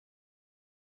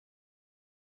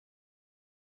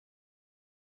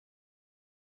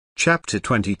Chapter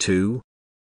 22.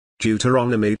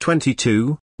 Deuteronomy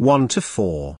 22,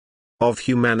 1-4. Of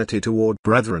humanity toward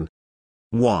brethren.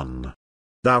 1.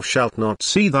 Thou shalt not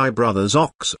see thy brother's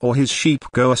ox or his sheep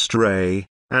go astray,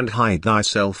 and hide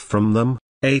thyself from them,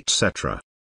 etc.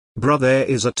 Brother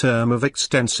is a term of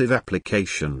extensive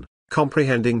application,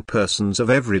 comprehending persons of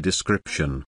every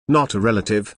description, not a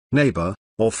relative, neighbor,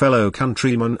 or fellow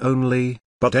countryman only,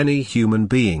 but any human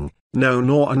being,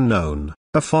 known or unknown,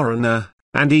 a foreigner,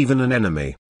 and even an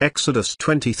enemy. Exodus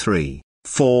 23,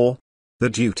 4. The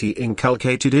duty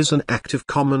inculcated is an act of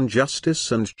common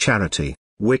justice and charity,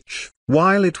 which,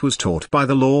 while it was taught by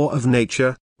the law of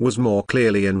nature, was more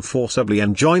clearly and forcibly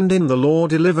enjoined in the law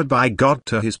delivered by God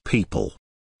to his people.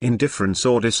 Indifference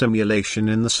or dissimulation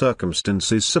in the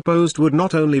circumstances supposed would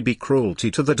not only be cruelty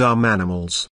to the dumb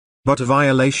animals, but a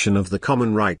violation of the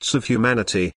common rights of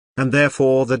humanity, and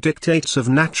therefore the dictates of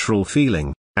natural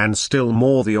feeling, and still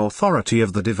more the authority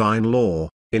of the divine law,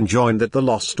 enjoined that the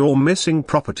lost or missing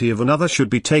property of another should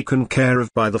be taken care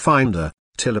of by the finder,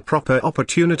 till a proper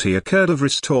opportunity occurred of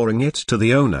restoring it to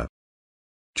the owner.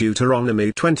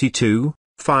 Deuteronomy 22,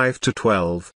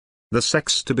 5-12. The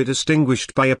sex to be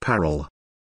distinguished by apparel.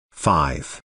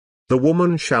 5. The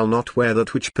woman shall not wear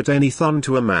that which putteth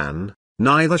unto a man,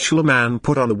 neither shall a man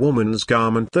put on a woman's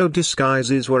garment. Though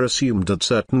disguises were assumed at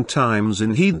certain times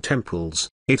in heathen temples,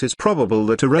 it is probable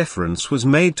that a reference was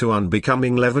made to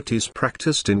unbecoming levities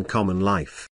practiced in common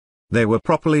life. They were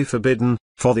properly forbidden,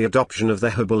 for the adoption of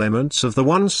the habiliments of the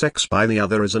one sex by the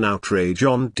other is an outrage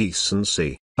on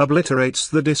decency, obliterates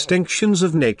the distinctions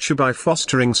of nature by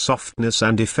fostering softness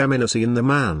and effeminacy in the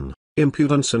man,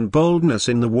 impudence and boldness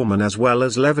in the woman, as well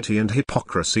as levity and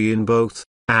hypocrisy in both,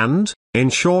 and, in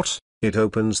short, it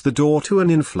opens the door to an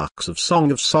influx of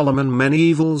Song of Solomon many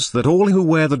evils, that all who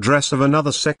wear the dress of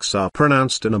another sex are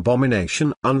pronounced an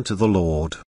abomination unto the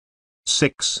Lord.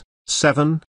 6,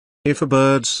 7. If a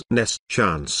bird's nest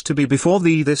chance to be before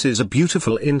thee, this is a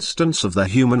beautiful instance of the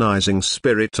humanizing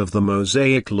spirit of the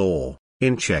Mosaic law,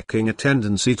 in checking a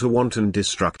tendency to wanton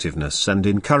destructiveness and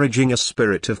encouraging a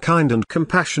spirit of kind and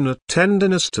compassionate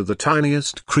tenderness to the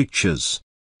tiniest creatures.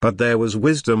 But there was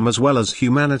wisdom as well as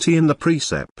humanity in the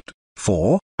precept.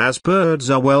 For, as birds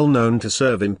are well known to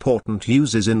serve important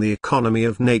uses in the economy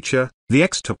of nature, the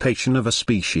extirpation of a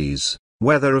species,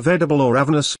 whether of edible or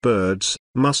ravenous birds,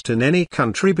 must in any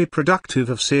country be productive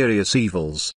of serious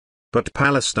evils. But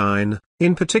Palestine,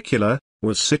 in particular,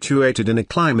 was situated in a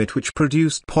climate which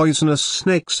produced poisonous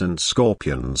snakes and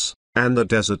scorpions, and the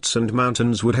deserts and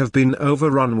mountains would have been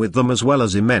overrun with them, as well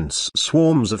as immense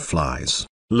swarms of flies,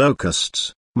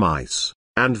 locusts, mice,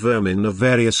 and vermin of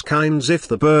various kinds, if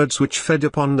the birds which fed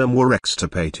upon them were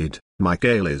extirpated.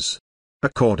 Michaelis.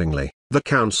 Accordingly, the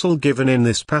counsel given in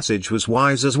this passage was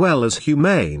wise as well as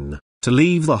humane, to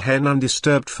leave the hen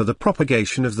undisturbed for the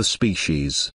propagation of the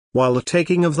species, while the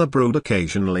taking of the brood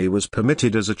occasionally was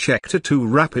permitted as a check to too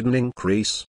rapid an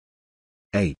increase.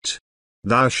 8.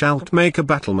 Thou shalt make a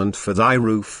battlement for thy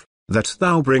roof, that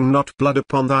thou bring not blood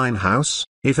upon thine house.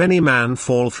 If any man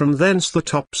fall from thence, the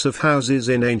tops of houses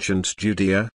in ancient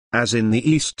Judea, as in the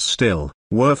east still,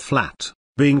 were flat,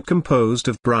 being composed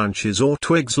of branches or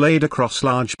twigs laid across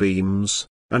large beams,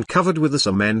 and covered with a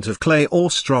cement of clay or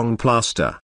strong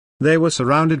plaster. They were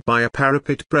surrounded by a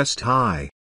parapet breast high.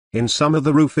 In summer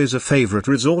the roof is a favorite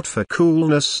resort for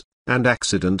coolness, and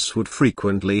accidents would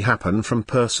frequently happen from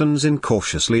persons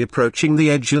incautiously approaching the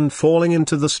edge and falling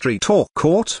into the street or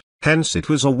court. Hence it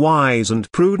was a wise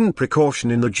and prudent precaution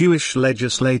in the Jewish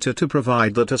legislature to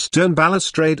provide that a stone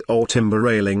balustrade or timber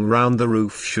railing round the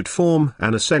roof should form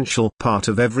an essential part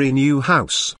of every new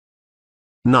house.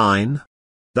 9.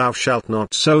 Thou shalt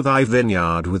not sow thy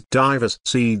vineyard with divers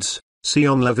seeds. See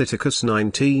on Leviticus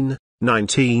 19,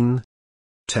 19.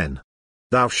 10.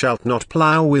 Thou shalt not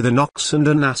plough with an ox and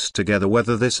an ass together.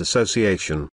 Whether this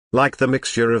association, like the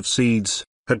mixture of seeds,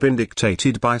 had been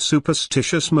dictated by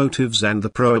superstitious motives and the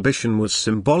prohibition was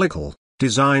symbolical,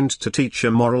 designed to teach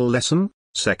a moral lesson,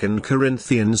 2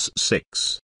 Corinthians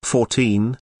 6,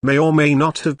 14, may or may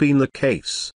not have been the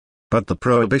case. But the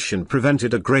prohibition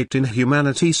prevented a great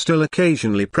inhumanity still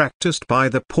occasionally practiced by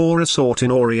the poorer sort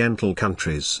in Oriental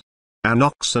countries. An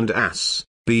ox and ass,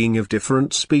 being of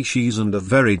different species and of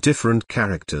very different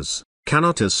characters,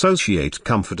 cannot associate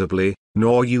comfortably,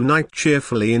 nor unite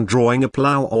cheerfully in drawing a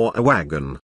plough or a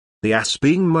wagon. The ass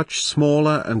being much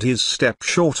smaller and his step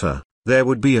shorter, there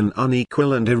would be an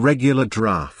unequal and irregular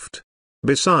draught.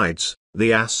 Besides,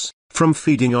 the ass, from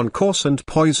feeding on coarse and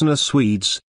poisonous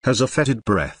weeds, has a fetid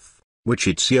breath, which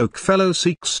its yoke fellow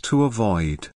seeks to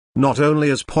avoid, not only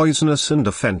as poisonous and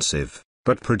offensive,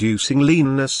 but producing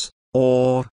leanness,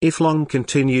 or, if long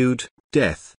continued,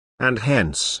 death, and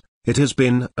hence, it has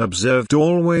been observed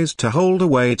always to hold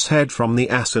away its head from the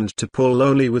ass and to pull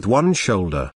only with one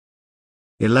shoulder.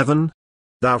 11.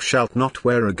 Thou shalt not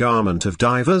wear a garment of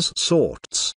divers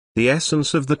sorts. The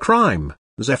essence of the crime,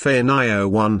 Zephaniah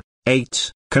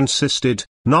 1:8, consisted,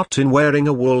 not in wearing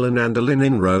a woolen and a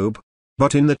linen robe,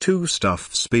 but in the two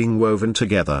stuffs being woven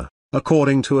together,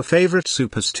 according to a favorite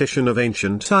superstition of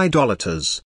ancient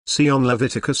idolaters. See on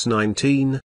Leviticus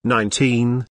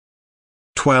 19:19.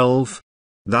 12.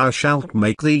 Thou shalt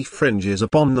make thee fringes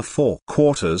upon the four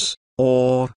quarters,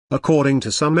 or, according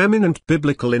to some eminent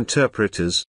biblical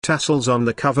interpreters, tassels on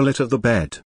the coverlet of the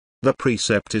bed. The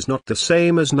precept is not the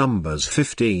same as Numbers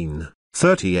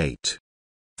 15:38.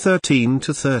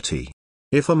 13-30.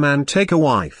 If a man take a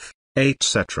wife,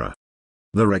 etc.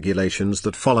 The regulations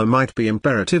that follow might be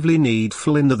imperatively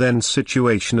needful in the then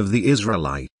situation of the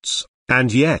Israelites,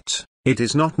 and yet, it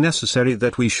is not necessary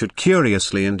that we should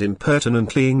curiously and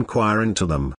impertinently inquire into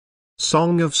them.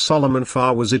 Song of Solomon.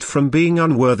 Far was it from being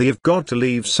unworthy of God to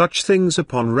leave such things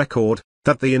upon record,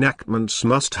 that the enactments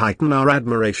must heighten our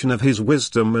admiration of his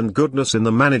wisdom and goodness in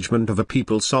the management of a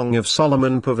people. Song of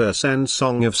Solomon perverse and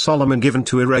Song of Solomon given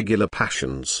to irregular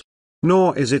passions.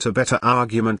 Nor is it a better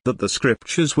argument that the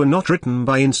scriptures were not written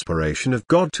by inspiration of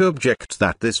God to object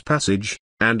that this passage,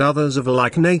 and others of a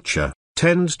like nature,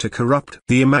 tend to corrupt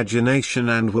the imagination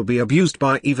and will be abused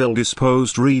by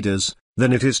evil-disposed readers,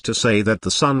 than it is to say that the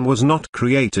sun was not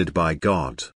created by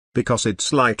God, because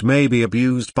its light may be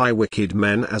abused by wicked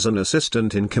men as an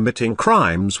assistant in committing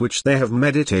crimes which they have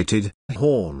meditated.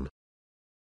 Horn.